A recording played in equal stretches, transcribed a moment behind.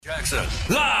Jackson,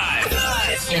 live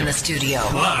in the studio.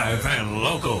 Live and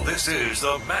local. This is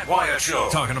the Matt Wyatt Show.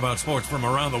 Talking about sports from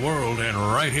around the world and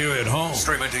right here at home.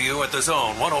 Streaming to you at the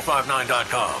Zone,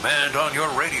 1059.com, and on your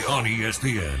radio on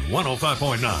ESPN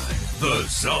 105.9. The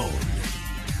Zone.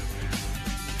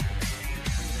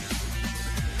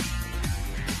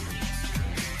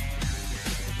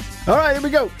 All right, here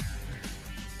we go.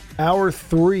 Hour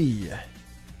three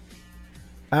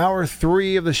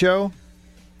of the show.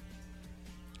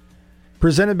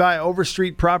 Presented by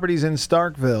Overstreet Properties in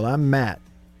Starkville. I'm Matt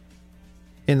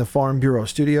in the Farm Bureau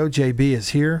studio. JB is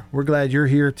here. We're glad you're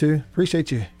here too.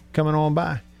 Appreciate you coming on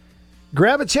by.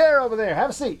 Grab a chair over there.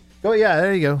 Have a seat. Oh, yeah,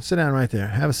 there you go. Sit down right there.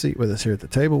 Have a seat with us here at the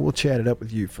table. We'll chat it up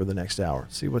with you for the next hour.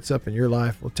 See what's up in your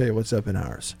life. We'll tell you what's up in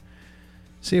ours.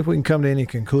 See if we can come to any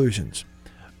conclusions.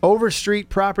 Overstreet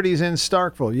Properties in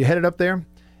Starkville. You headed up there?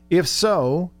 If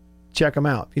so, check them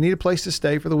out. If you need a place to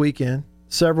stay for the weekend,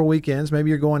 several weekends, maybe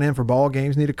you're going in for ball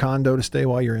games, need a condo to stay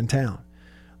while you're in town,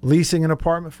 leasing an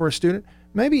apartment for a student,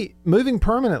 maybe moving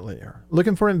permanently or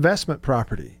looking for investment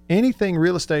property, anything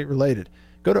real estate related,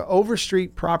 go to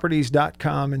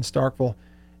overstreetproperties.com in Starkville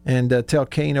and tell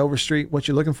Kane Overstreet what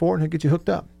you're looking for and he'll get you hooked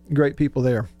up. Great people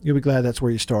there. You'll be glad that's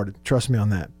where you started. Trust me on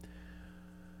that.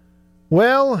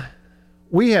 Well,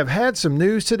 we have had some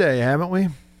news today, haven't we?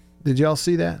 Did y'all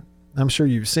see that? I'm sure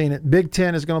you've seen it. Big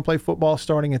Ten is going to play football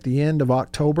starting at the end of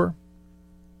October.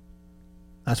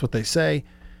 That's what they say.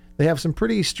 They have some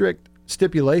pretty strict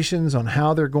stipulations on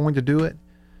how they're going to do it,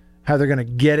 how they're going to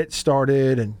get it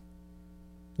started, and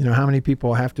you know how many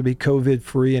people have to be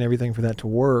COVID-free and everything for that to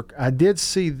work. I did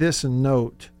see this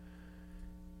note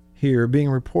here being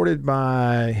reported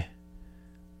by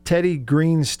Teddy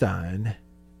Greenstein,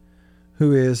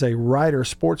 who is a writer,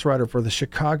 sports writer for the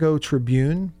Chicago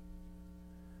Tribune.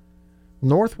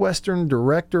 Northwestern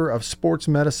Director of Sports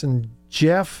Medicine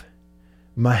Jeff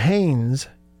Mahanes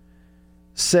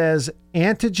says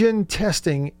antigen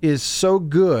testing is so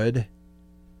good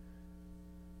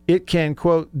it can,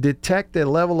 quote, detect a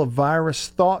level of virus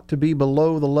thought to be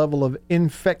below the level of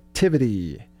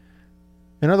infectivity.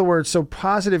 In other words, so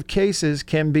positive cases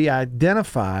can be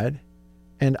identified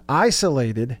and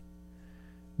isolated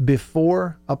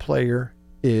before a player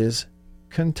is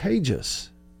contagious.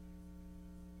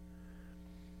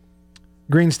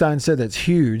 Greenstein said that's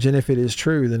huge, and if it is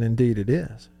true, then indeed it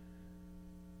is.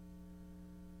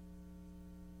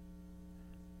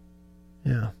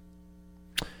 Yeah.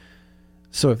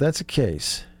 So if that's the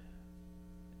case,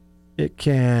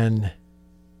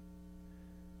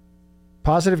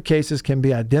 positive cases can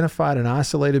be identified and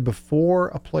isolated before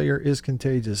a player is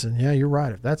contagious. And yeah, you're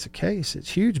right. If that's the case,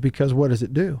 it's huge because what does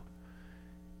it do?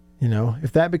 You know,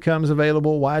 if that becomes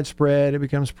available, widespread, it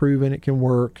becomes proven it can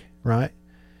work, right?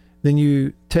 Then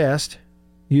you test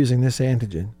using this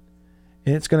antigen,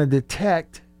 and it's going to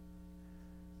detect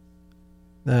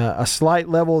a slight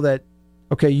level that,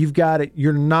 okay, you've got it.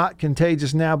 You're not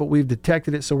contagious now, but we've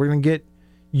detected it, so we're going to get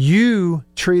you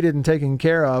treated and taken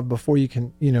care of before you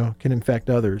can infect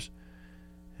others,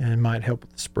 and might help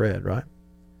with the spread, right?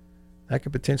 That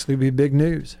could potentially be big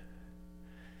news.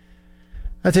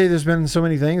 I tell you, there's been so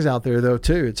many things out there, though,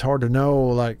 too. It's hard to know,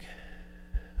 like,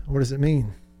 what does it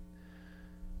mean?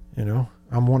 You know,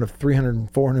 I'm one of 300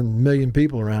 and 400 million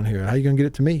people around here. How are you going to get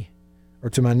it to me or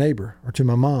to my neighbor or to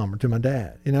my mom or to my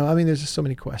dad? You know, I mean, there's just so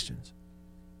many questions.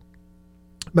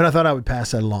 But I thought I would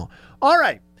pass that along. All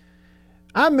right.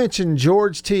 I mentioned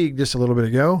George Teague just a little bit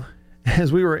ago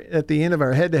as we were at the end of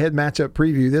our head-to-head matchup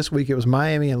preview. This week it was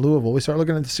Miami and Louisville. We started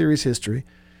looking at the series history.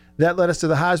 That led us to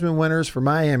the Heisman winners for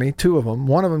Miami, two of them.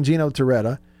 One of them, Gino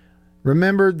Torretta.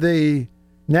 Remembered the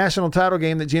national title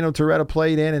game that Gino Torretta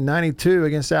played in 92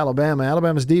 against Alabama.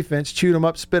 Alabama's defense chewed him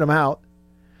up, spit him out.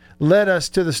 Led us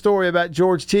to the story about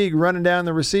George Teague running down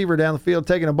the receiver down the field,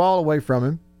 taking a ball away from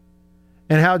him,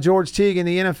 and how George Teague in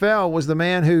the NFL was the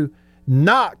man who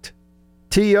knocked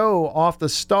T.O. off the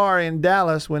star in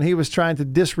Dallas when he was trying to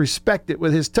disrespect it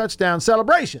with his touchdown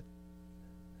celebration.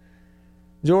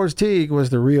 George Teague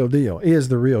was the real deal, is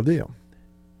the real deal.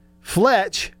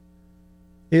 Fletch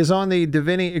is on the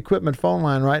Davini Equipment phone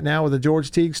line right now with a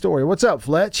George Teague story. What's up,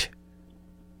 Fletch?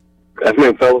 Good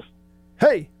afternoon, fellas.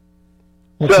 Hey.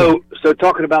 So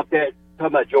talking about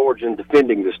George and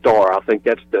defending the star, I think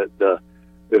that's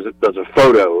there's a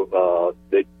photo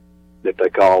that they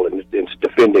call, and it's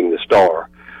defending the star.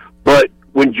 But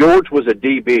when George was a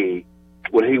DB,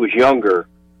 when he was younger,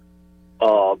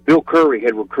 Bill Curry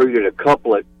had recruited a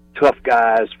couple of tough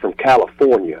guys from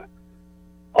California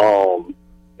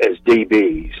as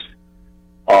DBs.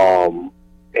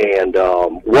 And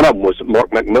one of them was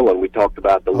Mark McMillan. We talked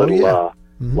about the little,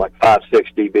 like 5'6"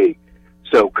 DB.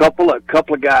 So couple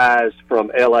of guys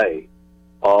from L.A.,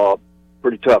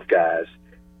 pretty tough guys,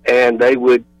 and they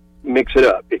would mix it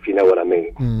up, if you know what I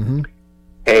mean. Mm-hmm.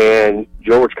 And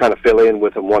George kind of fell in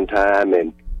with them one time,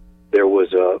 and there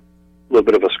was a little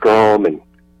bit of a scrum, and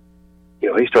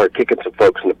he started kicking some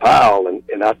folks in the pile,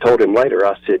 and I told him later,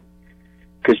 I said,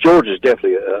 because George is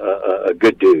definitely a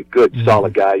good dude, good, mm-hmm.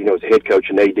 solid guy. He's a head coach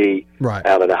and AD right.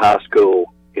 out at a high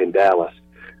school in Dallas.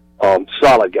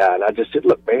 Solid guy. And I just said,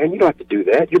 look, man, you don't have to do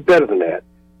that. You're better than that.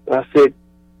 And I said,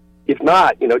 if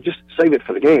not, just save it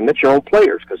for the game. That's your own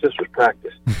players, because this was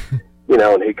practice.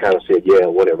 And he kind of said, yeah,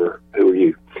 whatever. Who are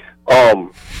you?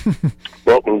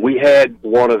 But when we had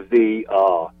one of the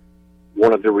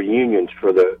reunions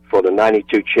for the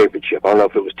 92 championship, I don't know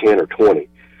if it was 10 or 20,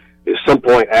 at some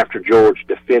point after George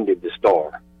defended the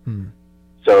star.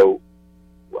 So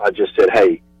I just said,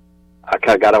 hey, I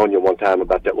kind of got on you one time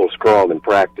about that little scrum in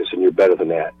practice, and you're better than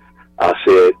that. I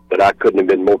said, but I couldn't have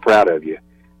been more proud of you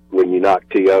when you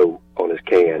knocked T.O. on his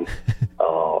can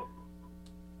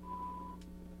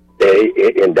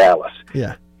in Dallas.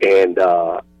 Yeah. And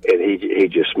he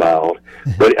just smiled.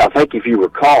 But I think if you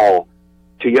recall,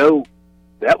 T.O.,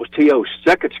 that was T.O.'s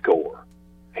second score.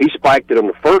 He spiked it on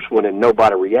the first one, and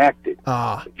nobody reacted.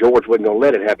 George wasn't going to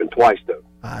let it happen twice, though.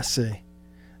 I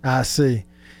see.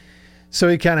 So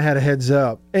he kind of had a heads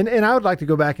up. And I would like to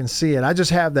go back and see it. I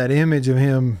just have that image of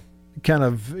him kind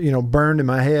of, burned in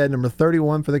my head. Number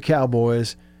 31 for the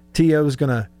Cowboys. T.O.'s going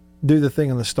to do the thing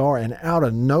on the star. And out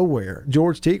of nowhere,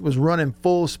 George Teague was running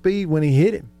full speed when he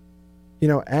hit him,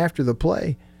 after the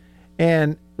play.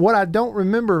 And what I don't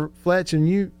remember, Fletch, and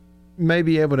you may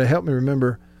be able to help me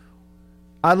remember,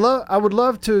 I would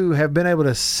love to have been able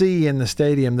to see in the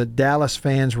stadium the Dallas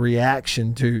fans'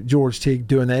 reaction to George Teague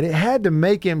doing that. It had to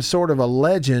make him sort of a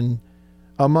legend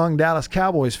among Dallas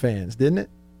Cowboys fans, didn't it?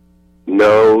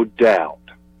 No doubt.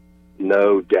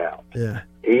 Yeah.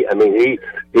 He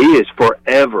is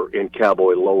forever in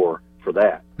Cowboy lore for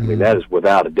that. I mean, that is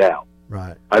without a doubt.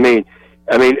 Right. I mean,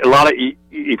 a lot of,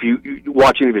 if you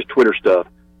watch any of his Twitter stuff,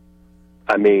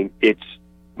 it's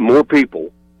more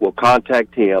people will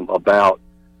contact him about,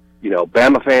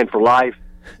 Bama fan for life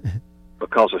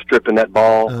because of stripping that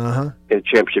ball in a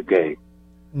championship game.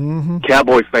 Mm-hmm.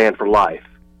 Cowboy fan for life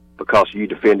because you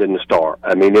defending the star.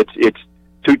 It's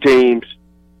two teams,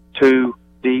 two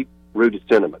deep-rooted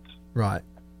sentiments. Right.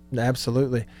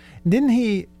 Absolutely. Didn't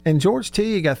he, and George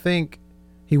Teague, I think,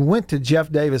 he went to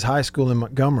Jeff Davis High School in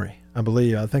Montgomery, I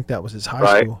believe. I think that was his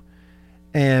high school.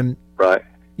 And,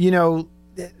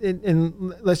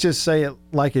 and let's just say it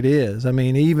like it is.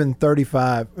 Even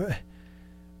 35,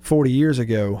 40 years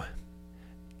ago,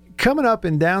 coming up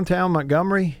in downtown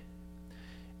Montgomery,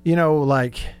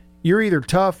 you're either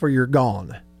tough or you're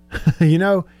gone. In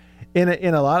a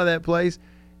lot of that place.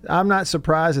 I'm not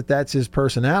surprised that that's his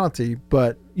personality,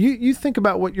 but you think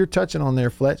about what you're touching on there,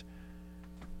 Fletch.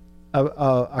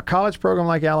 A college program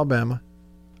like Alabama,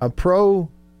 a pro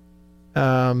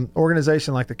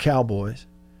organization like the Cowboys,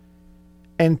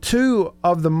 and two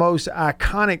of the most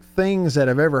iconic things that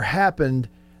have ever happened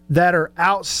that are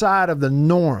outside of the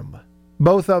norm.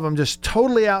 Both of them just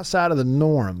totally outside of the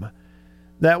norm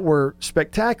that were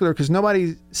spectacular because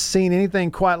nobody's seen anything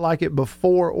quite like it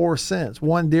before or since.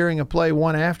 One during a play,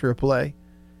 one after a play.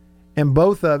 And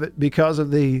both of it because of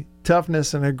the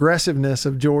toughness and aggressiveness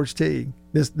of George Teague,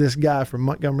 this guy from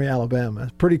Montgomery, Alabama.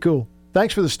 It's pretty cool.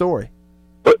 Thanks for the story.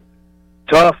 But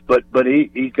tough, but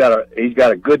he's got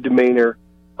a good demeanor.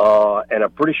 And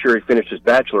I'm pretty sure he finished his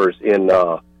bachelor's in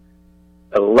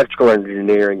electrical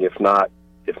engineering, if not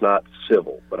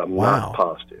civil. But I'm not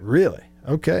positive. Really?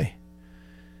 Okay.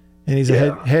 And he's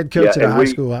a head coach at a high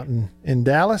school out in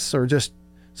Dallas, or just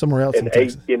somewhere else in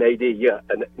Texas. In AD, yeah.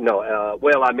 No,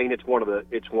 it's one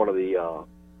of the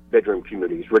bedroom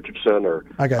communities, Richardson, or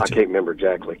I can't remember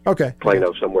exactly. Okay.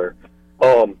 Plano somewhere.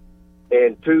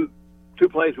 And two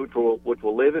plays which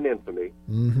will live in infamy.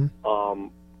 Mm-hmm.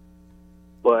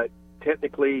 But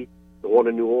technically, the one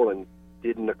in New Orleans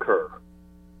didn't occur.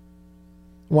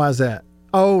 Why is that?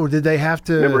 Oh, did they have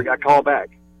to? Remember, it got called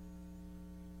back.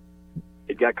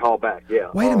 It got called back, yeah.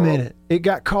 Wait a minute. It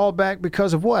got called back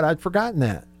because of what? I'd forgotten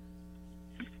that.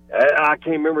 I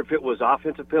can't remember if it was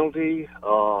offensive penalty.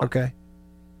 Okay.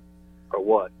 Or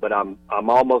what? But I'm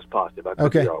almost positive. I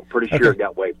could be wrong. Pretty sure it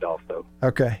got waved off, though.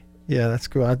 Okay. Yeah, that's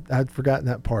cool. I'd forgotten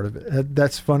that part of it.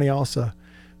 That's funny also.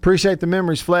 Appreciate the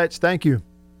memories, Fletch. Thank you.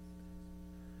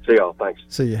 See y'all. Thanks.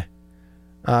 See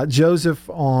ya. Joseph,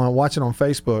 watching on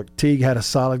Facebook, Teague had a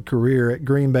solid career at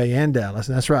Green Bay and Dallas.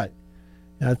 And that's right.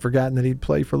 I'd forgotten that he'd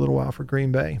played for a little while for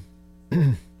Green Bay.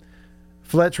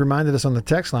 Fletch reminded us on the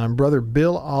text line, brother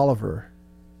Bill Oliver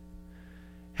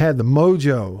had the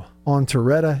mojo on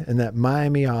Torretta and that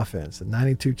Miami offense, the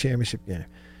 92 championship game.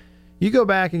 You go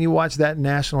back and you watch that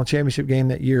national championship game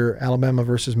that year, Alabama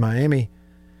versus Miami.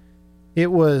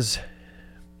 It was,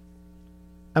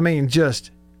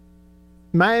 just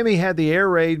Miami had the air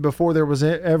raid before there was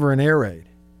ever an air raid.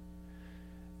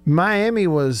 Miami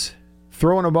was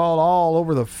throwing a ball all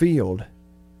over the field,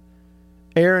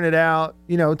 airing it out,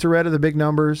 Torretta, the big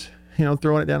numbers,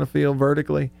 throwing it down the field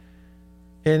vertically.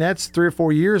 And that's 3 or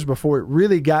 4 years before it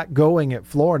really got going at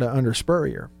Florida under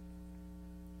Spurrier.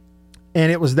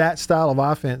 And it was that style of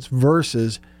offense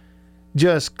versus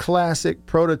just classic,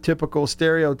 prototypical,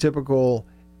 stereotypical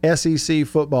SEC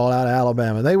football out of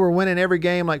Alabama. They were winning every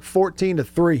game like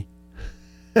 14-3.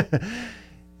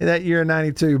 That year in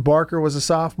 92, Barker was a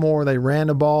sophomore. They ran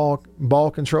the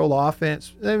ball control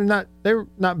offense. They were not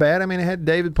bad. They had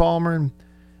David Palmer and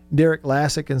Derek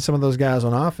Lassick and some of those guys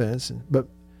on offense. But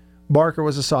Barker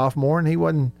was a sophomore, and he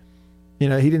wasn't, he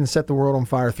didn't set the world on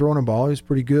fire throwing a ball. He was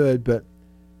pretty good, but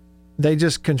they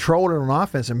just controlled it on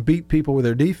offense and beat people with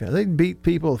their defense. They beat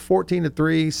people 14-3,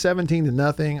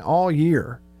 17-0 all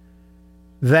year.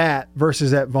 That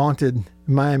versus that vaunted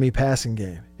Miami passing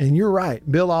game. And you're right.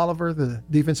 Bill Oliver, the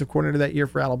defensive coordinator that year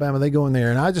for Alabama, they go in there.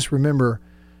 And I just remember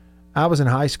I was in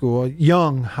high school,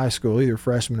 young high school, either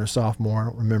freshman or sophomore, I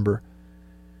don't remember.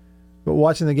 But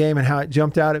watching the game and how it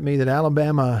jumped out at me that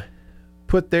Alabama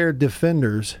put their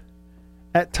defenders,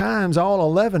 at times all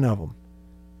 11 of them,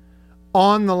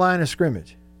 on the line of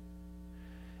scrimmage.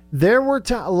 There were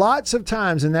lots of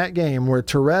times in that game where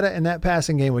Torretta and that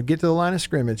passing game would get to the line of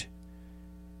scrimmage,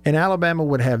 and Alabama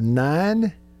would have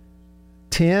 9,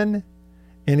 10,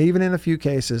 and even in a few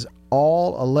cases,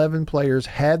 all 11 players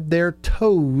had their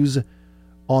toes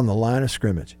on the line of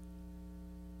scrimmage.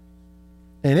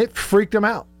 And it freaked them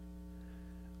out.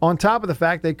 On top of the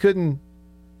fact they couldn't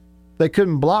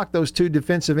block those two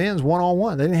defensive ends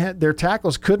one-on-one. Their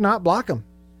tackles could not block them.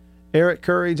 Eric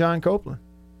Curry, John Copeland.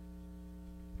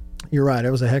 You're right.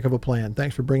 It was a heck of a plan.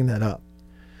 Thanks for bringing that up.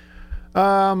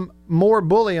 More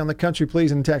bully on the country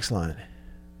pleasing text line.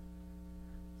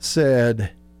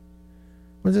 Said,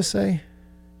 what does it say?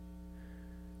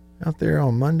 Out there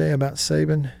on Monday about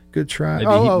Saban. Good try.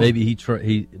 Maybe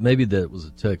that was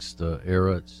a text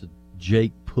error. It said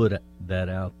Jake put that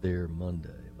out there Monday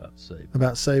about Saban.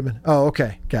 About Saban. Oh,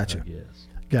 okay. Gotcha. Yes.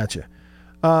 Gotcha.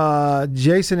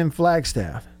 Jason in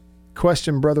Flagstaff.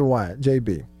 Question Brother Wyatt,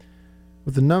 JB.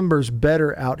 With the numbers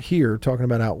better out here, talking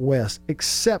about out west,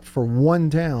 except for one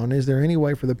town, is there any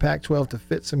way for the Pac-12 to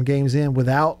fit some games in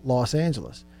without Los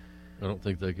Angeles? I don't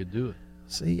think they could do it.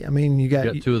 See, you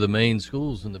got two of the main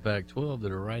schools in the Pac-12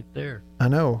 that are right there. I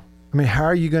know. How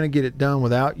are you going to get it done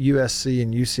without USC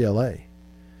and UCLA?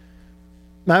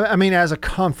 As a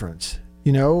conference,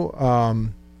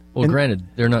 Well, granted,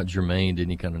 they're not germane to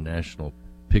any kind of national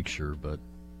picture, but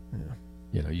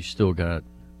you still got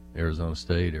Arizona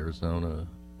State, Arizona,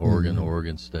 Oregon,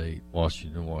 Oregon State,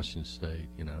 Washington State,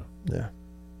 Yeah.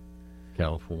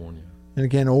 California. And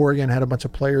again, Oregon had a bunch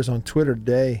of players on Twitter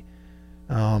today,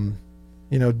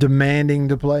 demanding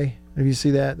to play. Have you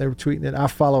see that? They were tweeting it. I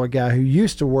follow a guy who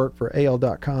used to work for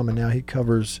AL.com, and now he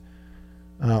covers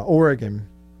Oregon,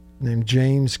 named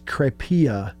James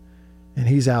Crepea, and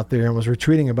he's out there and was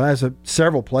retweeting about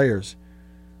several players.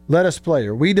 Let us play,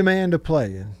 or we demand to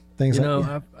play, and things like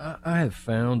that. I have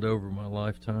found over my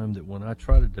lifetime that when I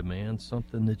try to demand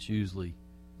something, it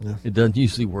doesn't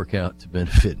usually work out to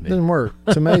benefit me. It doesn't work.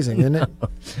 It's amazing, isn't it?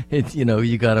 It's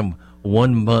you got them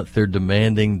 1 month they're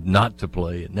demanding not to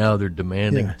play, and now they're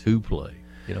demanding to play.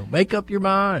 Make up your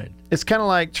mind. It's kind of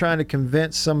like trying to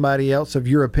convince somebody else of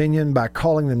your opinion by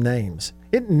calling them names.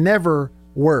 It never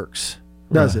works,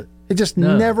 does it? It just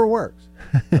never works.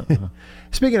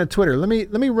 Speaking of Twitter, let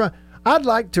me run. I'd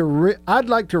like to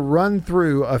run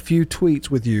through a few tweets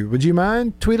with you. Would you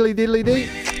mind? Tweedly diddly dee.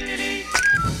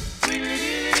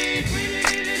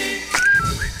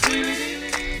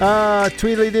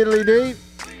 Tweedly diddly dee.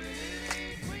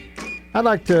 I'd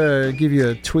like to give you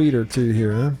a tweet or two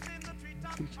here, huh?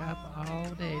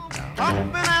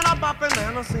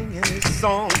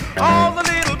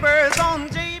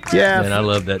 Yeah, man, I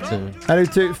love that tune. I do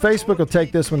too. Facebook will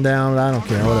take this one down, but I don't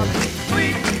care. Whatever.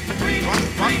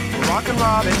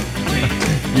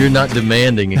 You're not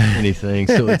demanding anything,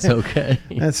 so it's okay.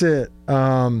 That's it.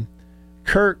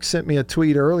 Kirk sent me a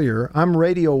tweet earlier. I'm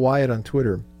Radio Wyatt on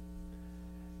Twitter.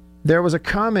 There was a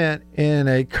comment in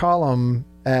a column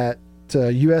at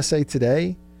USA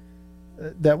Today,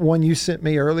 that one you sent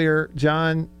me earlier,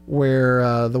 John,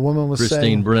 where the woman was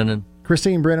saying...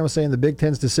 Christine Brennan was saying the Big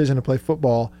Ten's decision to play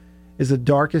football is the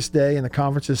darkest day in the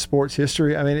conference's sports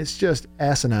history. It's just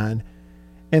asinine.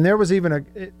 And there was even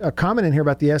a comment in here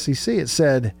about the SEC. It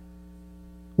said,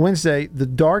 Wednesday, the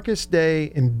darkest day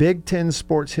in Big Ten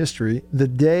sports history, the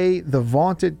day the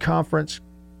vaunted conference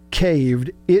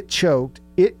caved, it choked,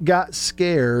 it got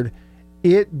scared,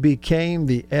 it became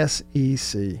the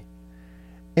SEC.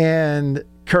 And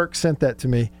Kirk sent that to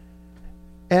me.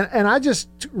 And I just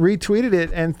retweeted it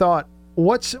and thought,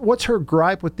 what's her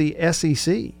gripe with the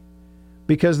SEC?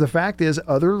 Because the fact is,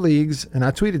 other leagues, and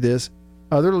I tweeted this,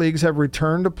 other leagues have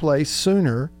returned to play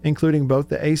sooner, including both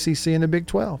the ACC and the Big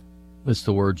 12. It's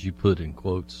the words you put in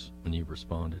quotes when you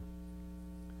responded.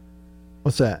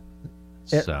 What's that?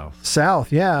 South.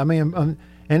 South, yeah. I mean,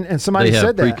 and somebody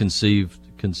said that. They have preconceived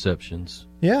conceptions.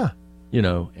 Yeah. You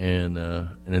know, and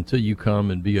until you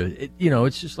come and be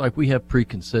it's just like we have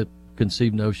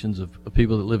conceived notions of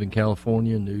people that live in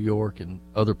California, New York, and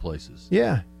other places.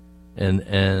 Yeah. And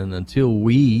until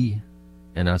we,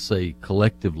 and I say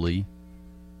collectively,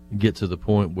 get to the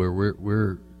point where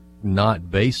we're not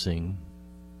basing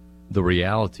the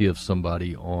reality of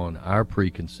somebody on our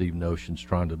preconceived notions,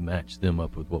 trying to match them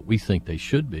up with what we think they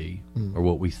should be or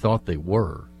what we thought they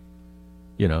were.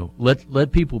 You know,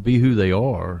 let people be who they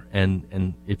are,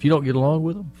 and if you don't get along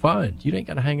with them, fine. You ain't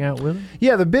got to hang out with them.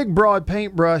 Yeah, the big, broad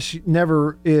paintbrush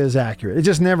never is accurate. It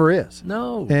just never is.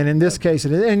 No. And in this case,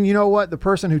 it is. And you know what? The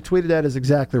person who tweeted that is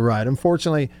exactly right.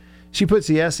 Unfortunately, she puts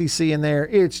the SEC in there.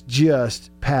 It's just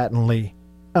patently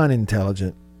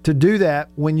unintelligent to do that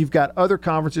when you've got other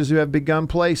conferences who have begun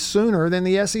play sooner than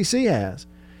the SEC has.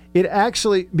 It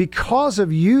actually, because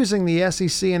of using the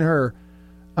SEC in her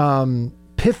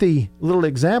pithy little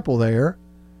example there,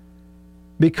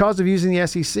 because of using the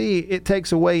SEC, it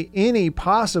takes away any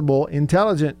possible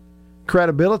intelligent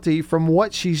credibility from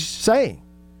what she's saying.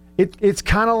 It's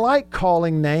kind of like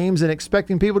calling names and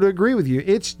expecting people to agree with you.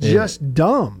 It's just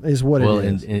dumb is what it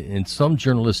is. Well, in some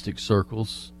journalistic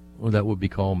circles, that would be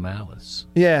called malice.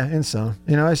 Yeah, in some.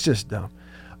 It's just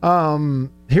dumb.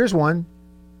 Here's one.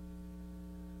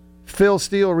 Phil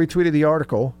Steele retweeted the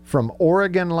article from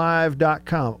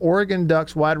OregonLive.com. Oregon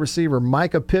Ducks wide receiver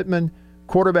Micah Pittman,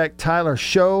 quarterback Tyler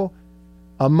Show,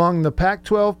 among the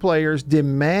Pac-12 players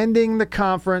demanding the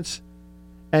conference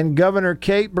and Governor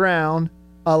Kate Brown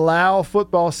allow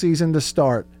football season to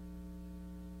start.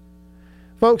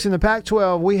 Folks, in the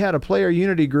Pac-12, we had a player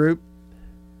unity group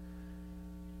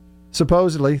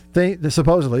supposedly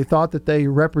thought that they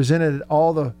represented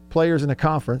all the players in the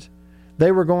conference.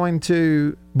 They were going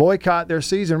to boycott their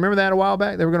season. Remember that a while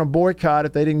back? They were going to boycott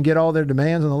if they didn't get all their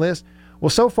demands on the list. Well,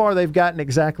 so far they've gotten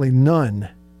exactly none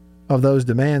of those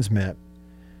demands met.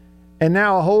 And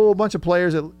now a whole bunch of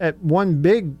players at one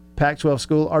big Pac-12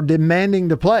 school are demanding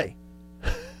to play.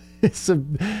 I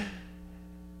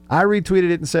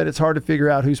retweeted it and said it's hard to figure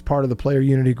out who's part of the player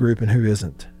unity group and who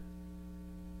isn't.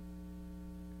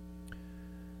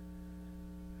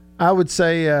 I would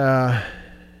say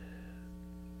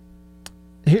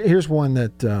here's one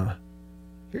that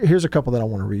here's a couple that I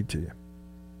want to read to you.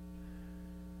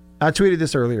 I tweeted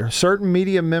this earlier. Certain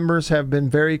media members have been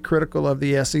very critical of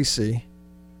the SEC,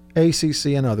 ACC,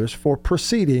 and others for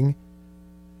proceeding,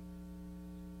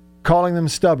 calling them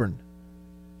stubborn.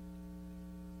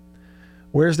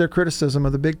 Where's their criticism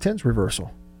of the Big Ten's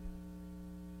reversal?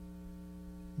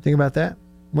 Think about that.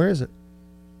 Where is it?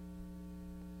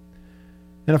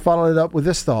 And I followed it up with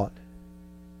this thought.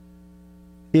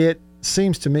 It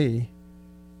seems to me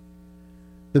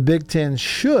the Big Ten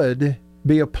should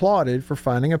be applauded for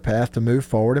finding a path to move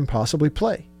forward and possibly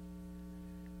play.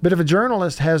 But if a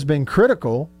journalist has been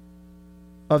critical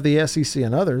of the SEC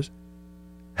and others,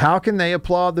 how can they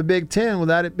applaud the Big Ten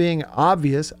without it being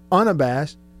obvious,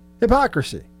 unabashed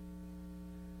hypocrisy?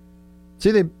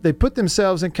 See, they put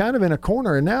themselves in kind of in a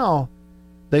corner, and now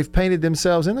they've painted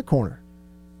themselves in the corner.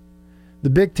 The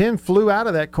Big Ten flew out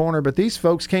of that corner, but these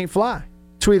folks can't fly.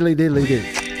 Tweedly diddly doo.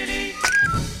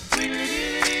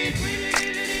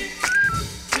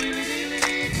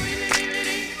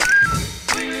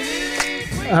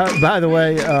 By the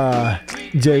way,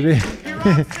 JB,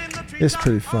 it's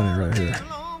pretty funny right here.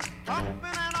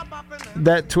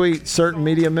 That tweet, certain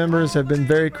media members have been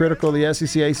very critical of the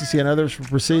SEC, ACC, and others for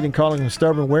proceeding, calling them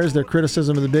stubborn. Where's their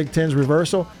criticism of the Big Ten's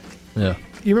reversal? Yeah.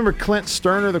 You remember Clint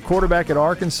Sterner, the quarterback at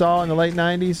Arkansas in the late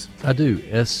 90s? I do.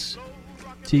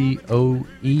 STOE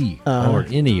or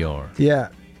NER. Yeah.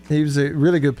 He was a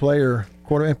really good player,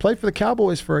 quarterback, and played for the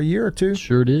Cowboys for a year or two.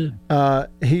 Sure did.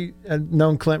 He had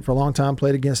known Clint for a long time,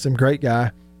 played against him, great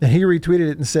guy. And he retweeted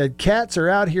it and said, "Cats are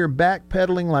out here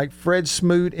backpedaling like Fred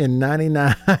Smoot in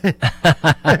 99.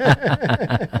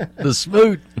 The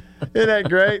Smoot. Isn't that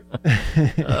great?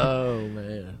 Oh,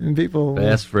 man. And people...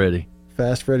 Fast Freddy.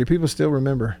 Fast Freddy. People still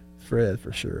remember Fred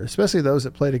for sure, especially those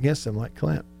that played against him like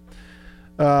Clint.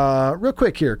 Real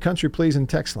quick here, country pleasing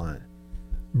text line.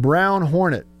 Brown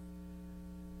Hornet.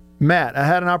 Matt, I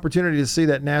had an opportunity to see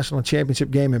that national championship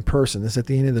game in person. This is at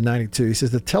the end of the 92. He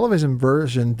says the television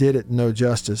version did it no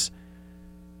justice.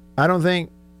 I don't think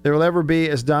there will ever be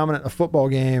as dominant a football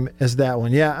game as that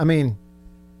one. Yeah, I mean,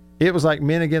 it was like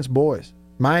men against boys.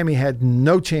 Miami had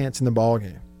no chance in the ball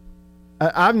game.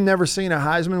 I've never seen a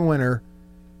Heisman winner,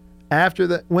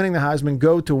 after winning the Heisman,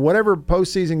 go to whatever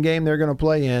postseason game they're going to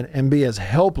play in and be as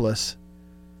helpless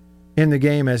in the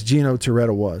game as Gino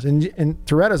Torretta was. And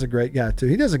Torretta's a great guy, too.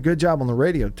 He does a good job on the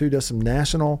radio, too. Does some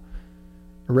national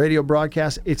radio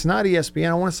broadcasts. It's not ESPN.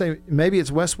 I want to say maybe it's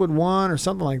Westwood One or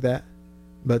something like that.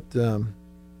 But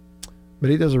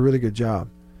he does a really good job.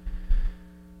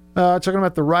 Talking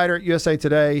about the writer at USA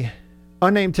Today,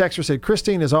 unnamed texter said,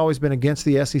 Christine has always been against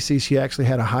the SEC. She actually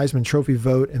had a Heisman Trophy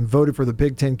vote and voted for the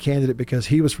Big Ten candidate because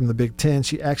he was from the Big Ten.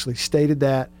 She actually stated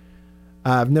that.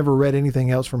 I've never read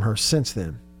anything else from her since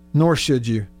then. Nor should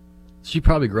you. She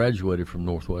probably graduated from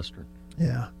Northwestern.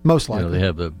 Yeah, most likely. They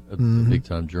have a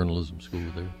big-time journalism school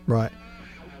there. Right.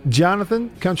 Jonathan,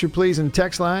 country please in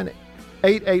text line,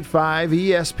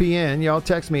 885-ESPN. Y'all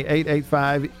text me,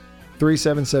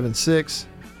 885-3776.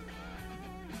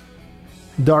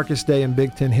 Darkest day in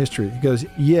Big Ten history. He goes,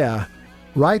 yeah,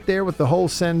 right there with the whole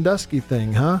Sandusky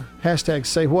thing, huh? Hashtag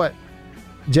say what?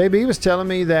 JB was telling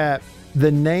me that the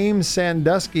name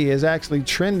Sandusky is actually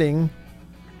trending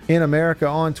in America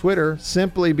on Twitter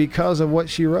simply because of what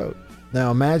she wrote.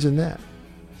 Now imagine that.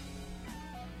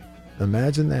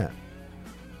 Imagine that.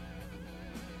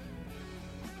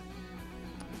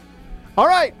 All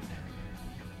right.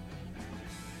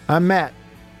 I'm Matt.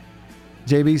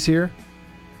 JB's here.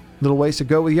 Little ways to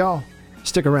go with y'all.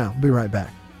 Stick around. We'll be right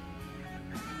back.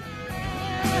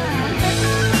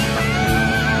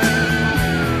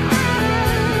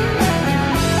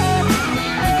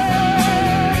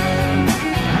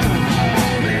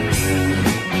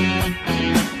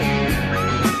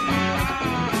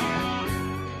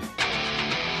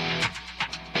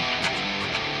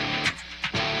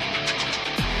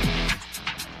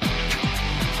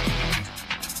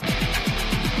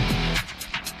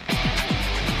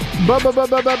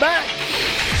 Back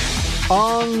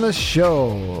on the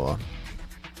show.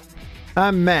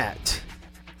 I'm Matt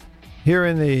here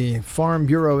in the Farm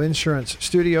Bureau Insurance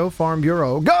Studio. Farm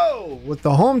Bureau, go with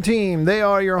the home team. They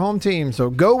are your home team, so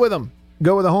go with them.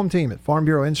 Go with the home team at Farm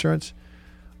Bureau Insurance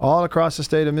all across the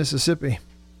state of Mississippi.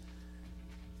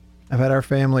 I've had our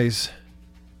family's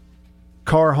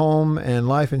car, home, and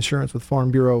life insurance with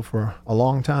Farm Bureau for a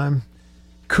long time.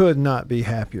 Could not be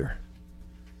happier.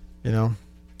 You know,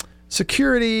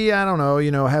 security, I don't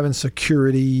know, having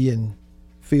security and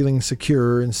feeling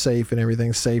secure and safe and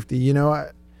everything, safety,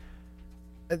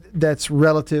 that's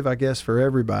relative, I guess, for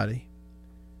everybody.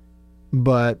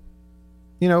 But,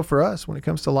 for us, when it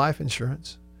comes to life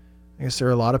insurance, I guess there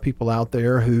are a lot of people out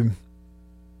there who,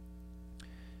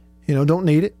 don't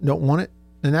need it, don't want it,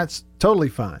 and that's totally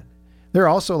fine. There are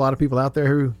also a lot of people out there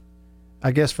who,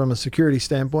 I guess from a security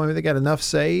standpoint, they got enough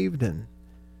saved and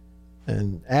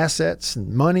assets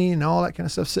and money and all that kind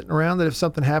of stuff sitting around that if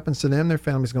something happens to them, their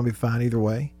family's going to be fine either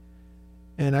way.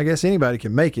 And I guess anybody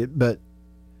can make it, but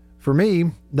for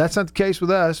me, that's not the case with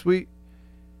us. I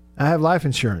have life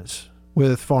insurance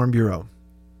with Farm Bureau,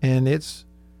 and it's,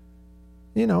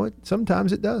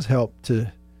 sometimes it does help to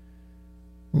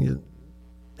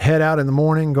head out in the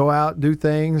morning, go out, do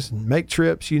things, and make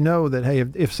trips. That, hey,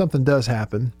 if something does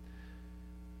happen,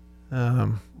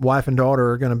 wife and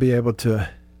daughter are going to be able to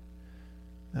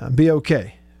be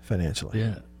okay financially.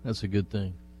 Yeah, that's a good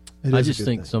thing. I just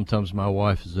think sometimes my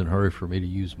wife is in a hurry for me to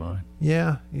use mine.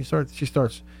 Yeah, you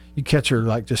catch her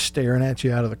like just staring at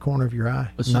you out of the corner of your eye.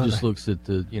 But she just looks at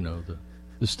the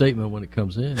statement when it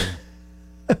comes in.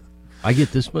 And I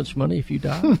get this much money if you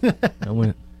die. I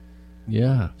went,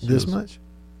 yeah. This much?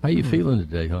 How you feeling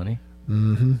today, honey?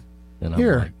 Mm-hmm. And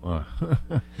here, I'm like, well,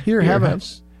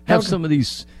 have some of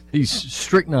these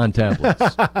strychnine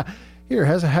tablets.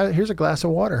 Here's a glass of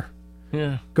water.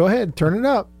 Yeah. Go ahead, turn it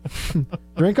up.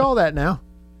 Drink all that now.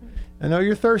 I know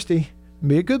you're thirsty.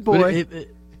 Be a good boy.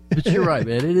 But you're right,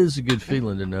 man. It is a good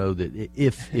feeling to know that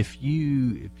if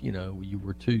you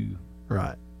were to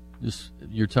right, just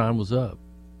your time was up.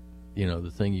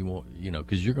 The thing you want,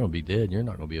 because you're going to be dead and you're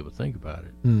not going to be able to think about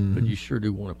it. Mm-hmm. But you sure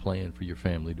do want to plan for your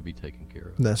family to be taken care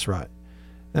of. That's right.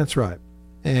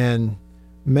 And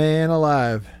man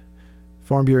alive,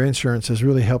 Farm Bureau Insurance has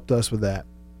really helped us with that.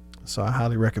 So I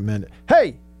highly recommend it.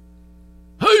 Hey!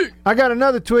 I got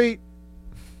another tweet.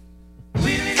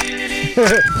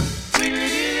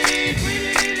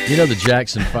 You know, the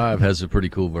Jackson 5 has a pretty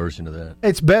cool version of that.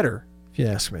 It's better, if you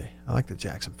ask me. I like the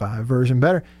Jackson 5 version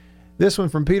better. This one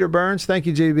from Peter Burns. Thank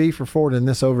you, JB, for forwarding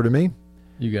this over to me.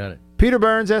 You got it. Peter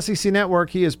Burns, SEC Network.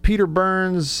 He is Peter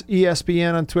Burns,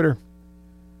 ESPN on Twitter.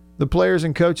 The players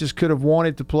and coaches could have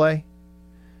wanted to play.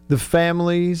 The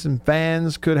families and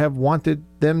fans could have wanted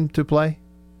them to play.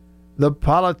 The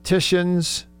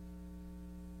politicians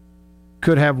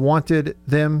could have wanted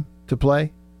them to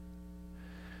play.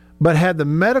 But had the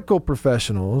medical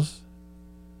professionals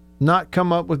not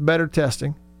come up with better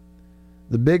testing,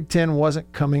 the Big Ten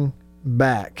wasn't coming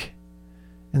back.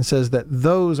 And says that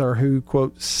those are who,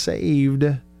 quote, saved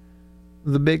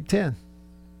the Big Ten.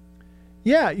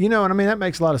 Yeah, you know, and I mean, that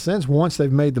makes a lot of sense once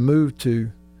they've made the move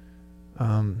to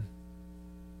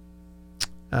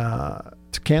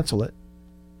cancel it.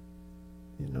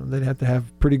 You know, they'd have to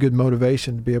have pretty good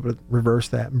motivation to be able to reverse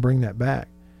that and bring that back.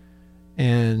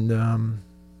 And,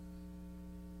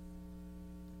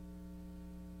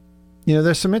 you know,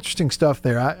 there's some interesting stuff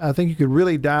there. I think you could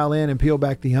really dial in and peel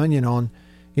back the onion on,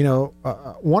 you know,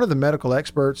 one of the medical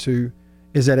experts who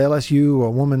is at LSU, a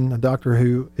woman, a doctor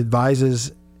who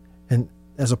advises and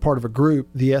as a part of a group,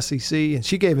 the SEC, and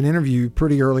she gave an interview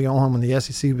pretty early on when the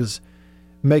SEC was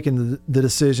making the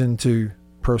decision to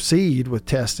proceed with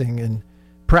testing and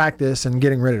practice and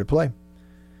getting ready to play.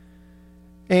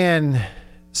 And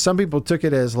some people took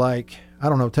it as like, I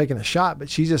don't know, taking a shot, but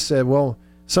she just said, well,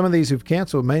 some of these who've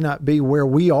canceled may not be where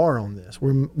we are on this.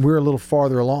 We're a little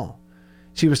farther along.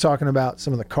 She was talking about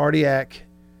some of the cardiac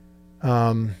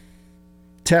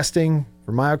testing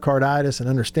for myocarditis and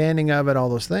understanding of it, all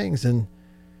those things. And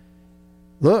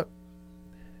look,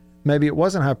 maybe it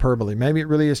wasn't hyperbole. Maybe it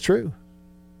really is true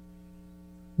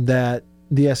that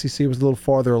the SEC was a little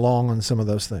farther along on some of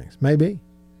those things. Maybe.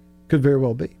 Could very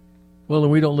well be. Well,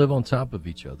 and we don't live on top of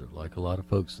each other like a lot of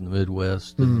folks in the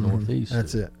Midwest and the Northeast.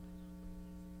 That's it.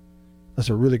 That's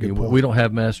a really good point. We don't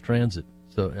have mass transit.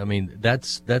 So, I mean,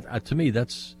 to me,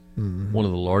 that's one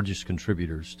of the largest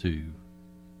contributors to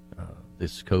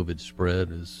this COVID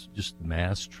spread is just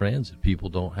mass transit. People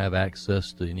don't have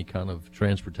access to any kind of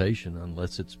transportation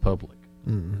unless it's public,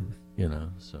 you know,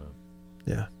 so.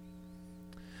 Yeah.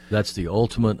 That's the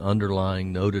ultimate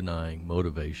underlying, no denying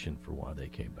motivation for why they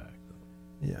came back.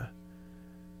 Yeah.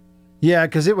 Yeah,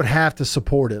 because it would have to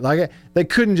support it. Like, they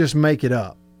couldn't just make it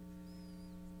up.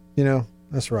 You know,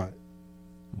 that's right.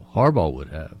 Harbaugh would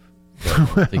have.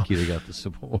 But I think he'd have got the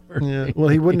support. Yeah. Well,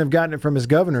 he wouldn't have gotten it from his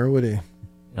governor, would he?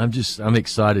 I'm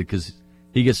excited because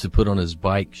he gets to put on his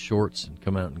bike shorts and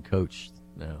come out and coach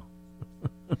now.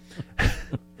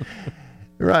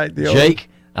 Right. Jake,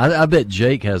 I bet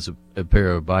Jake has a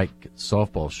pair of bike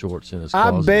softball shorts in his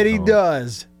closet. I bet he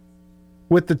does.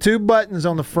 With the 2 buttons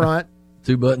on the front.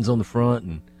 2 buttons on the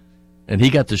front, and he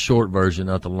got the short version,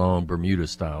 not the long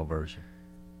Bermuda-style version.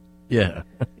 Yeah.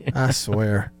 I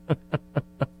swear.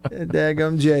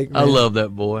 Daggum Jake, man. I love that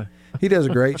boy. He does a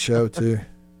great show, too.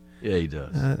 Yeah, he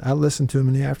does. I listen to him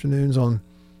in the afternoons on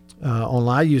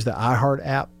I use the iHeart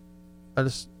app. I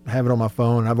just have it on my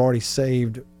phone. I've already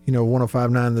saved,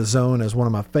 105.9 The Zone as one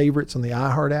of my favorites on the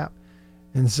iHeart app.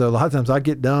 And so a lot of times I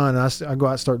get done, and I go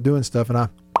out and start doing stuff, and I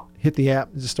hit the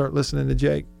app and just start listening to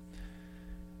Jake.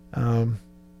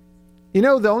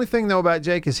 The only thing, though, about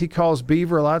Jake is he calls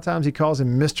Beaver, a lot of times he calls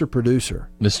him Mr. Producer.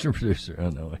 Mr. Producer, I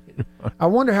know it. I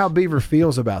wonder how Beaver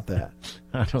feels about that.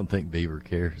 I don't think Beaver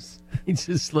cares. He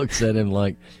just looks at him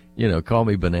like, call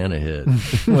me Banana Head,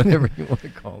 whatever you want to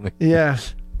call me. Yeah.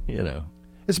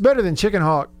 It's better than Chicken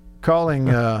Hawk calling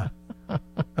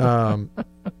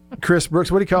Chris Brooks.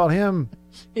 What do you call him?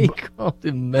 He called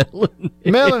him Melon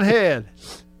Head. Melon Head.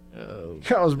 Oh, he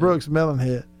calls Brooks Melon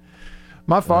Head.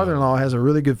 My father-in-law has a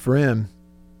really good friend,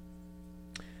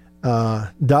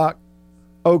 Doc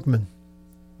Oakman.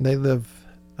 They live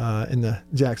in the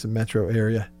Jackson metro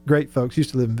area. Great folks. Used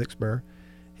to live in Vicksburg.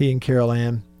 He and Carol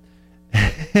Ann.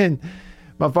 And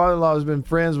my father-in-law has been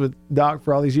friends with Doc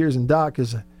for all these years. And Doc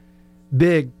is a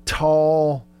big,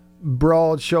 tall,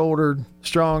 broad-shouldered,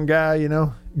 strong guy,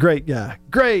 Great guy.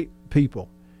 Great people.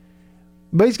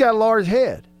 But he's got a large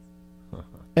head.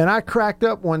 And I cracked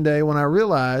up one day when I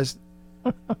realized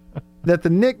that the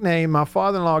nickname my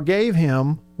father-in-law gave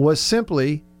him was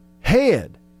simply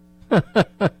Head.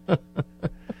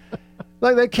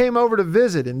 Like they came over to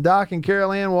visit, and Doc and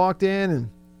Carol Ann walked in, and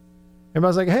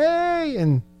everybody's like, hey,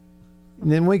 and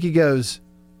then Winky goes,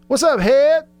 what's up,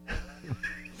 Head?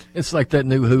 It's like that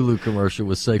new Hulu commercial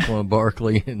with Saquon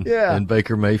Barkley and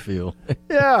Baker Mayfield.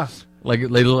 Yeah. Like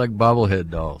they look like bobblehead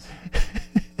dolls.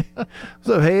 What's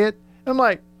up, Head? I'm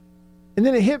like, and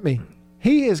then it hit me.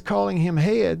 He is calling him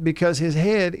Head because his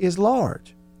head is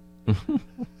large.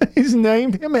 He's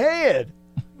named him Head.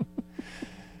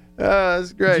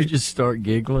 That's great. Did you just start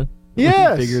giggling?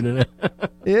 Yes. Figured it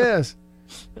out. Yes.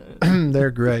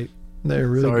 They're great. They're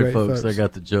really Sorry, great folks. I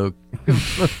got the joke.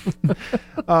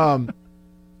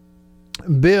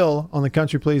 Bill on the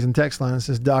Country Pleasing text line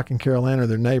says Doc and Carol Ann are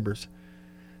their neighbors.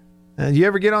 And you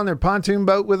ever get on their pontoon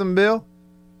boat with them, Bill?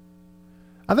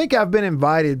 I think I've been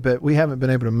invited, but we haven't been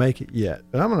able to make it yet.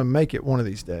 But I'm going to make it one of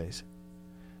these days.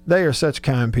 They are such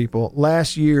kind people.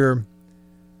 Last year,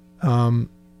 when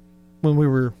we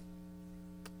were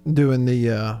doing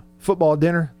the football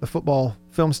dinner, the football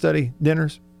film study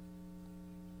dinners,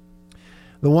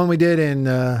 the one we did in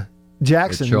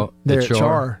Jackson, there at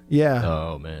Char. Yeah.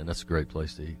 Oh, man, that's a great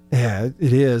place to eat. Yeah,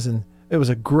 it is. And it was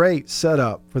a great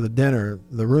setup for the dinner.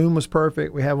 The room was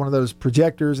perfect. We had one of those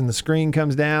projectors and the screen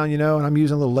comes down, and I'm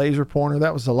using a little laser pointer.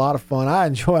 That was a lot of fun. I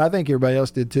enjoyed it. I think everybody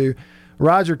else did too.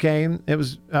 Roger came.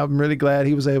 I'm really glad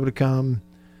he was able to come.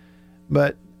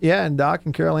 But yeah, and Doc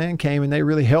and Carol Ann came and they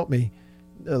really helped me.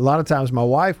 A lot of times my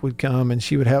wife would come and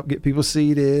she would help get people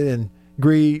seated and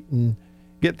greet and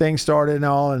get things started and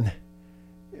all. And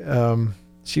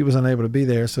she was unable to be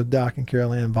there, so Doc and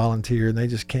Carol Ann volunteered, and they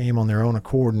just came on their own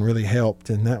accord and really helped,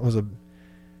 and that was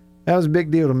a big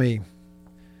deal to me.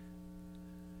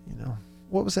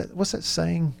 What was that? What's that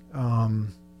saying?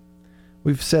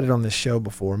 We've said it on this show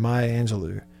before. Maya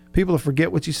Angelou. People will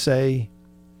forget what you say,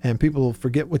 and people will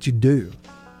forget what you do,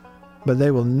 but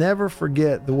they will never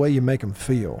forget the way you make them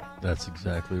feel. That's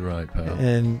exactly right, pal.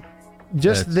 And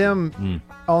just them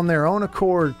on their own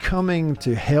accord coming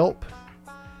to help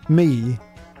me,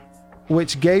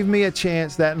 which gave me a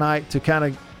chance that night to kind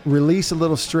of release a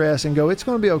little stress and go, it's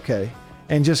going to be okay.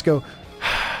 And just go,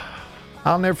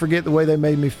 I'll never forget the way they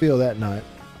made me feel that night.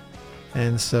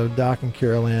 And so Doc and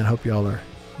Carol Ann, hope y'all are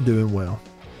doing well.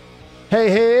 Hey,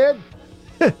 Head.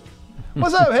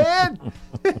 What's up, Head?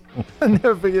 I'll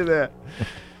never forget that.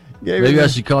 Maybe I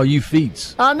should call you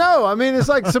Feets. I know. I mean, it's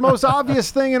like the most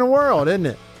obvious thing in the world, isn't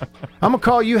it? I'm going to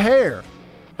call you Hair.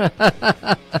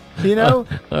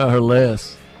 Or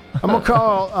less. I'm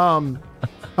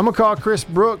gonna call Chris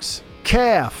Brooks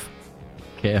Calf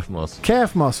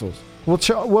muscles.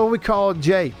 What we call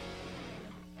Jake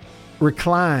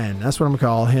Recline. That's what I'm gonna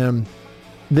call him.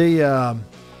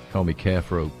 Call me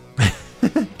Calf Rope.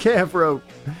 Calf Rope.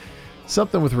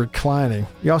 Something with reclining.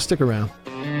 Y'all stick around.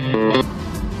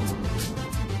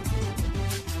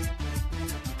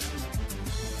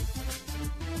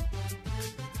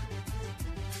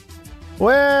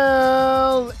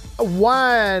 Well,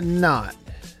 why not?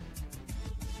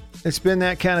 It's been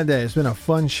that kind of day. It's been a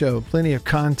fun show. Plenty of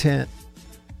content.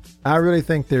 I really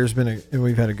think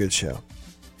we've had a good show.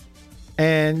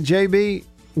 And JB,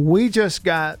 we just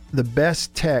got the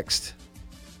best text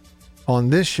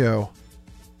on this show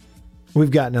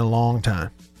we've gotten in a long time.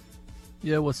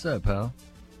 Yeah, what's that, pal?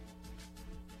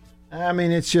 I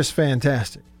mean, it's just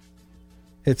fantastic.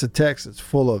 It's a text that's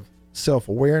full of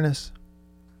self-awareness.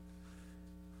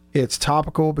 It's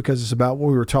topical because it's about what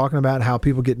we were talking about, how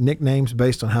people get nicknames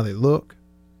based on how they look.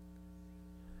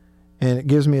 And it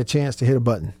gives me a chance to hit a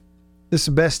button. This is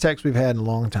the best text we've had in a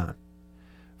long time.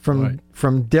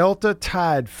 From Delta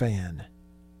Tide fan,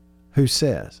 who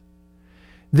says,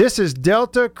 "This is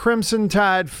Delta Crimson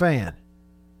Tide fan.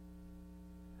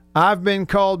 I've been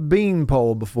called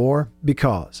beanpole before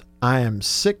because I am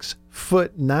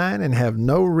 6'9" and have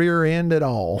no rear end at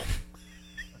all."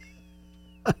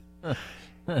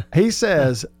 He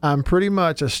says, "I'm pretty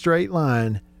much a straight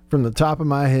line from the top of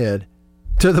my head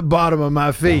to the bottom of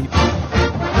my feet."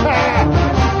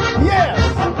 Yes!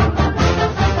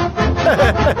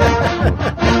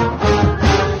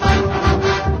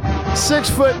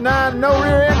 6'9", no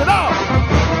rear end at all.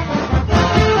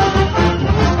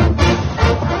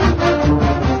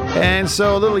 And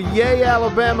so a little yay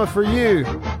Alabama for you,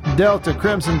 Delta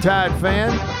Crimson Tide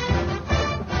fan.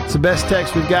 It's the best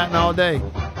text we've gotten all day.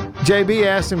 JB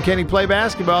asked him, can he play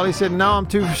basketball? He said, no, I'm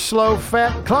too slow,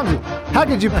 fat, and clumsy. How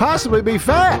could you possibly be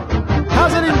fat?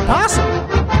 How's that even possible?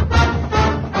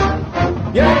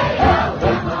 Yeah.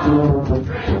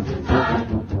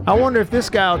 I wonder if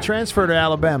this guy will transfer to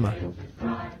Alabama.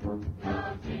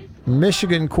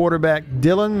 Michigan quarterback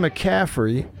Dylan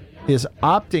McCaffrey is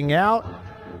opting out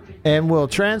and will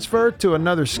transfer to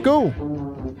another school.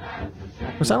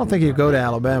 Because I don't think he'll go to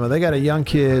Alabama. They got a young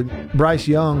kid, Bryce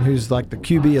Young, who's like the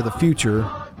QB of the future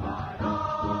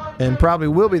and probably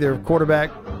will be their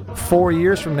quarterback 4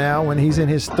 years from now when he's in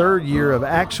his third year of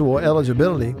actual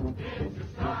eligibility.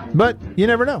 But you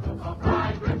never know.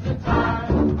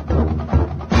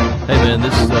 Hey, man,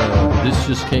 this This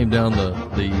just came down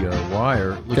the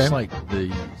wire. Looks like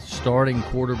the starting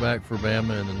quarterback for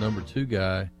Bama and the number 2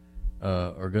 guy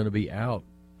are going to be out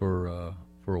for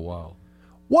a while.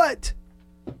 What?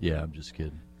 Yeah, I'm just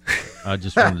kidding. I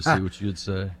just wanted to see what you'd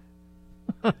say.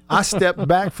 I stepped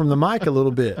back from the mic a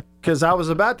little bit because I was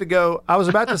about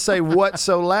to say what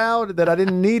so loud that I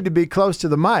didn't need to be close to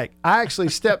the mic. I actually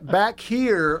stepped back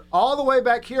here, all the way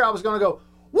back here. I was going to go,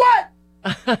 what?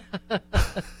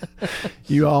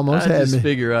 You almost had me. I just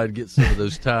figure I'd get some of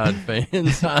those Tide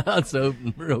fans' eyes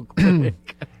open real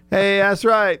quick. Hey, that's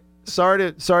right.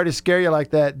 Sorry to scare you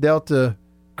like that, Delta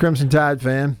Crimson Tide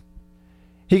fan.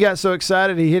 He got so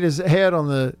excited he hit his head on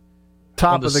the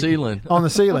top of the ceiling. On the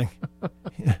ceiling.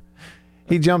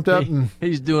 He jumped up and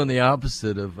he's doing the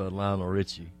opposite of Lionel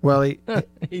Richie. Well,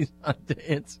 he's not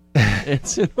dancing on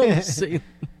the ceiling.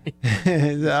 He's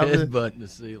headbutting the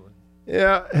ceiling.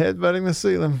 Yeah, headbutting the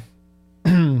ceiling.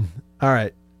 All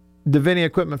right. Davini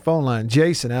Equipment phone line.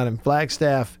 Jason out in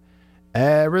Flagstaff,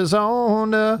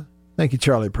 Arizona. Thank you,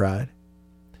 Charlie Pride.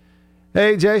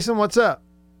 Hey, Jason, what's up?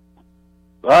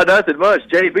 Nothing much.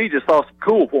 JB just saw some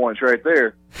cool points right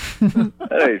there.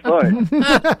 That ain't funny.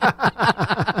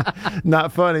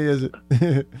 Not funny, is it?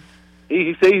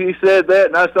 he said that,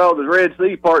 and I saw the Red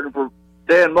Sea parting for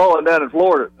Dan Mullen down in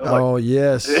Florida.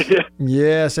 Yes.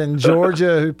 Yes, and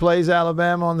Georgia, who plays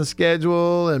Alabama on the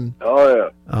schedule, and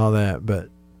all that. But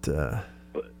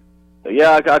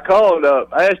yeah, I called.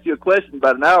 I asked you a question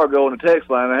about an hour ago on the text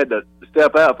line. I had to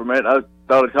step out for a minute. I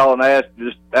thought I'd call and ask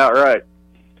just outright.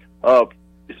 The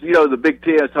Big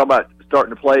Ten is talking about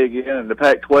starting to play again, and the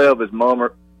Pac-12 is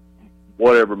mumbling.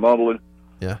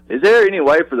 Yeah. Is there any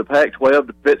way for the Pac-12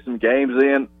 to fit some games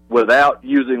in without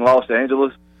using Los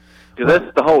Angeles? Because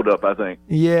that's the holdup, I think.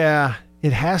 Yeah,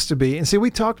 it has to be. And see,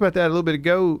 we talked about that a little bit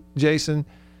ago, Jason,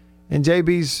 and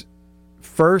JB's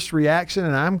first reaction,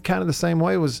 and I'm kind of the same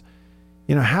way, was,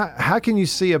 how can you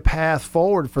see a path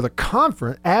forward for the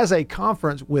conference, as a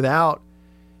conference, without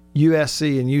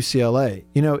USC and UCLA?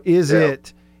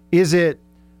 Is it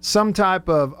some type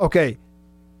of,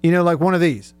 like one of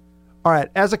these? All right,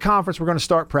 as a conference, we're going to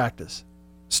start practice.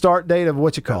 Start date of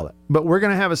what you call it. But we're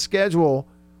going to have a schedule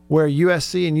where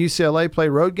USC and UCLA play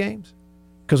road games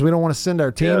because we don't want to send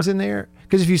our teams in there.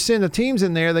 Because if you send the teams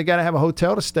in there, they got to have a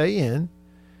hotel to stay in.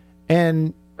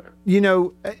 And,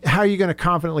 how are you going to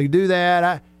confidently do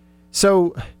that?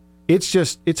 So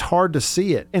it's hard to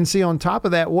see it. And see, on top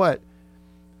of that,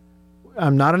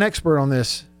 I'm not an expert on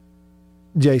this,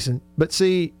 Jason, but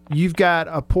see, you've got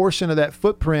a portion of that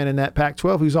footprint in that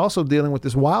Pac-12 who's also dealing with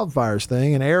this wildfires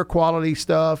thing and air quality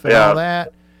stuff and all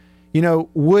that.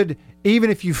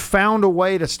 Even if you found a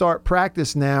way to start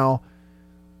practice now,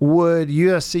 would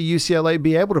USC, UCLA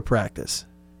be able to practice?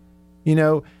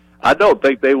 I don't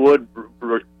think they would,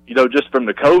 just from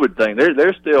the COVID thing.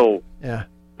 They're still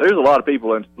there's a lot of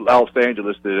people in Los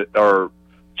Angeles that are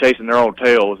chasing their own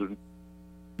tails and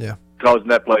causing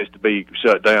that place to be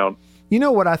shut down. You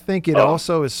know what I think it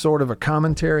also is sort of a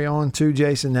commentary on too,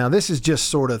 Jason? Now, this is just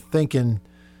sort of thinking,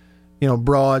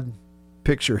 broad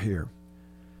picture here.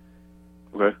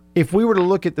 Okay. If we were to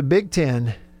look at the Big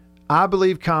Ten, I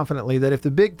believe confidently that if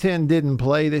the Big Ten didn't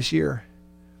play this year,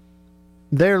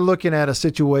 they're looking at a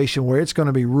situation where it's going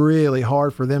to be really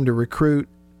hard for them to recruit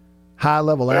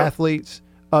high-level athletes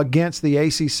against the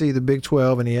ACC, the Big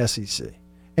 12, and the SEC.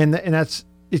 And it's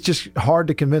just hard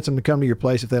to convince them to come to your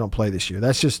place if they don't play this year.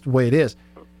 That's just the way it is.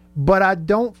 But I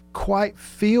don't quite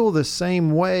feel the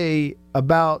same way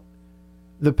about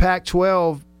the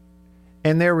Pac-12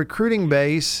 and their recruiting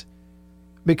base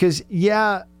because,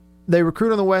 they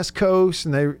recruit on the West Coast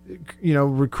and they,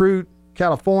 recruit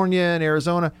California and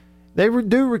Arizona. They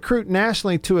do recruit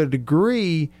nationally to a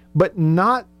degree, but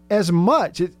not as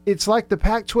much. It's like the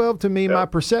Pac-12 to me, my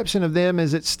perception of them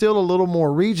is it's still a little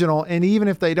more regional, and even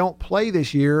if they don't play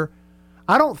this year,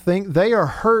 I don't think they are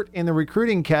hurt in the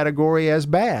recruiting category as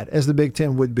bad as the Big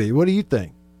Ten would be. What do you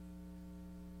think?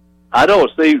 I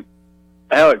don't see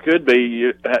how it could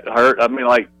be hurt. I mean,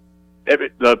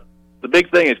 the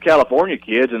big thing is California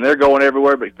kids, and they're going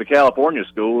everywhere but the California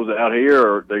schools out here,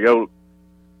 or they go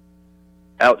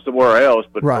out somewhere else.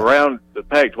 But around the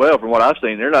Pac-12, from what I've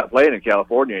seen, they're not playing in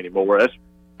California anymore. That's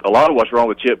a lot of what's wrong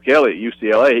with Chip Kelly at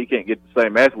UCLA. He can't get the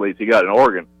same athletes he got in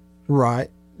Oregon.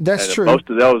 Right. That's true. Most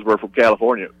of those were from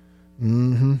California.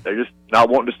 Mm-hmm. They're just not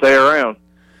wanting to stay around.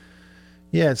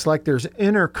 Yeah, it's like there's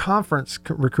inter-conference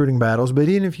recruiting battles. But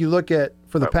even if you look at,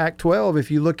 for the Pac-12, if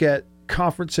you look at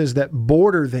conferences that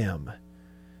border them,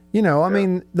 I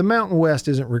mean, the Mountain West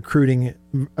isn't recruiting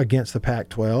against the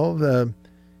Pac-12.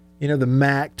 The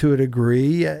MAC to a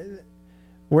degree,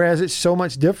 whereas it's so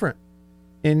much different.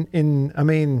 I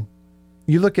mean,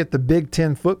 you look at the Big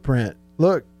Ten footprint.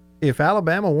 Look, if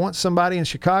Alabama wants somebody in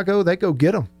Chicago, they go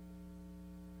get them.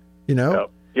 You know?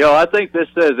 I think this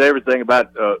says everything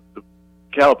about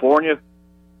California.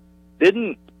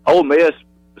 Didn't Ole Miss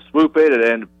swoop in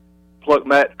and pluck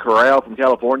Matt Corral from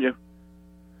California?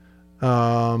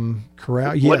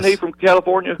 Corral, yes. Wasn't he from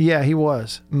California? Yeah, he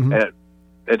was. Mm-hmm.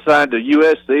 And signed to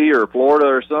USC or Florida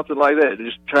or something like that,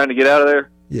 just trying to get out of there?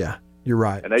 Yeah, you're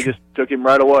right. And they just took him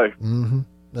right away. Mm-hmm.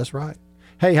 That's right.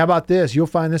 Hey, how about this? You'll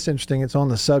find this interesting. It's on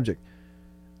the subject.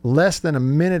 Less than a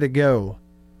minute ago,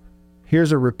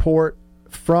 here's a report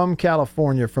from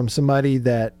California from somebody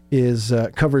that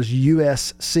covers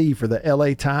USC for the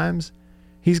LA Times.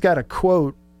 He's got a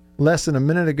quote less than a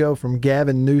minute ago from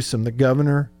Gavin Newsom, the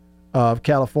governor of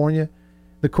California.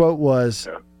 The quote was,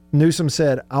 Newsom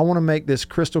said, "I want to make this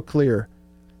crystal clear.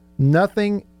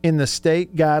 Nothing in the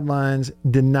state guidelines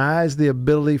denies the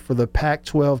ability for the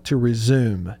Pac-12 to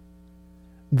resume.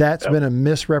 That's been a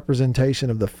misrepresentation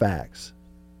of the facts."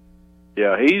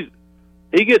 Yeah,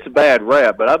 he gets a bad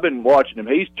rap, but I've been watching him.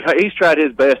 He's tried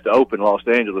his best to open Los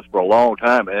Angeles for a long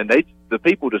time, and the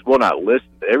people just will not listen.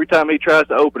 Every time he tries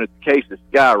to open it, the cases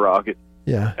skyrocket.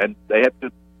 Yeah, and they have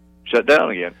to shut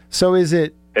down again. So is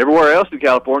it everywhere else in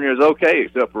California is okay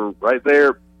except for right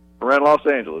there around Los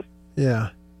Angeles? Yeah,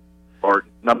 or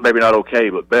maybe not okay,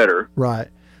 but better. Right.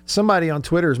 Somebody on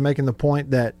Twitter is making the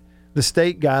point that the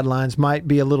state guidelines might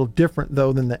be a little different,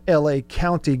 though, than the L.A.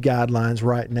 County guidelines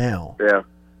right now. Yeah.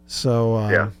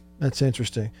 So that's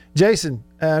interesting. Jason,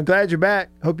 glad you're back.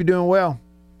 Hope you're doing well.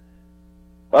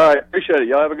 All right. Appreciate it.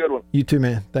 Y'all have a good one. You too,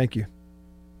 man. Thank you.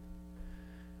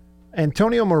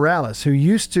 Antonio Morales, who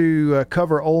used to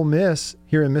cover Ole Miss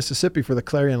here in Mississippi for the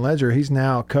Clarion Ledger, he's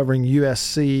now covering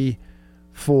USC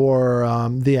for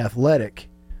The Athletic.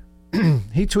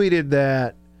 He tweeted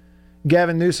that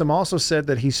Gavin Newsom also said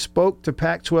that he spoke to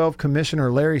Pac-12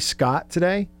 Commissioner Larry Scott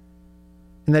today,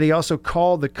 and that he also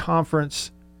called the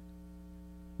conference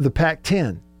the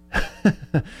Pac-10.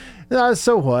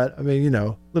 So what? I mean,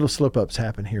 little slip-ups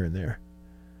happen here and there.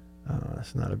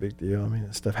 That's not a big deal. I mean,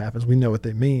 that stuff happens. We know what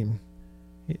they mean.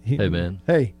 Hey, man.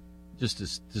 Hey. Just to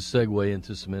segue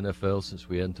into some NFL since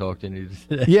we hadn't talked any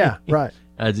today. Yeah, right.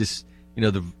 I just,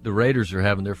 the Raiders are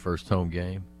having their first home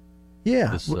game.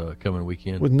 Yeah. This coming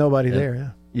weekend. With nobody there, yeah.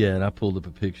 Yeah, and I pulled up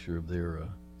a picture of their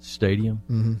stadium.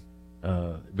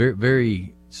 Mm-hmm. Very,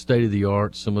 very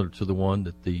state-of-the-art, similar to the one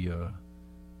that the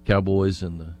Cowboys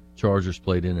and the Chargers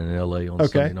played in L.A. on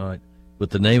Sunday night.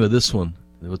 But the name of this one,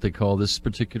 what they call this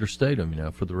particular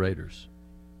stadium, for the Raiders,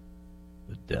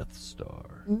 the Death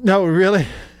Star. No, really?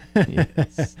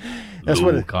 Yes.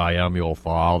 Luke, I am your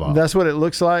father. That's what it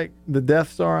looks like, the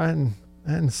Death Star. I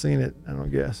hadn't seen it, I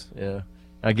don't guess. Yeah.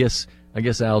 I guess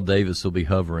Al Davis will be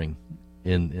hovering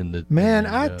in the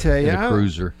I tell you,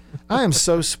 cruiser. I am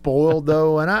so spoiled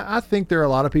though, and I think there are a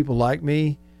lot of people like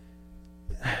me.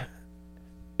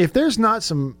 If there's not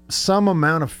some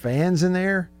amount of fans in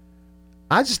there,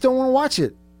 I just don't want to watch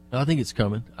it. I think it's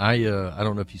coming. I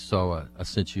don't know if you saw. I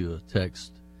sent you a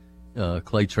text.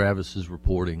 Clay Travis is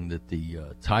reporting that the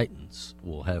Titans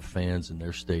will have fans in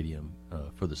their stadium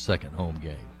for the second home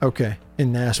game. Okay,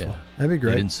 in Nashville. Yeah. That'd be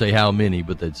great. They didn't say how many,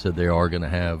 but they said they are going to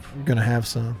have.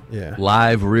 Some. Yeah.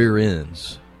 Live rear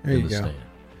ends there in you the go. stand.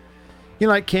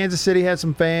 Like Kansas City had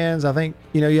some fans. I think,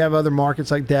 you have other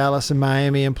markets like Dallas and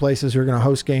Miami and places who are going to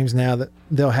host games now that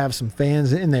they'll have some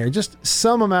fans in there. Just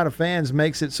some amount of fans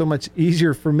makes it so much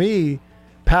easier for me,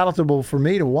 palatable for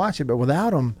me to watch it. But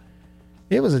without them,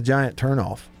 it was a giant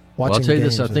turnoff. Well, I'll tell you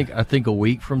this. I think a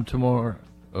week from tomorrow,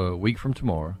 it'll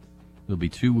be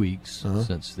 2 weeks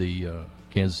since the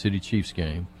Kansas City Chiefs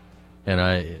game. And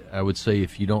I would say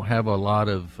if you don't have a lot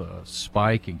of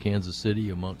spike in Kansas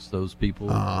City amongst those people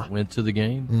who went to the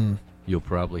game, you'll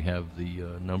probably have the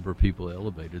number of people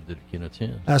elevated that can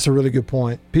attend. That's a really good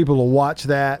point. People will watch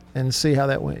that and see how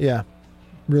that went. Yeah,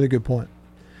 really good point.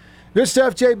 Good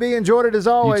stuff, JB. Enjoyed it as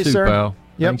always, you too, sir. Pal.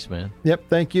 Yep. Thanks, man. Yep,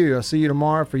 thank you. I'll see you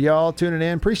tomorrow. For y'all tuning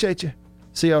in, appreciate you.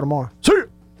 See y'all tomorrow. See you.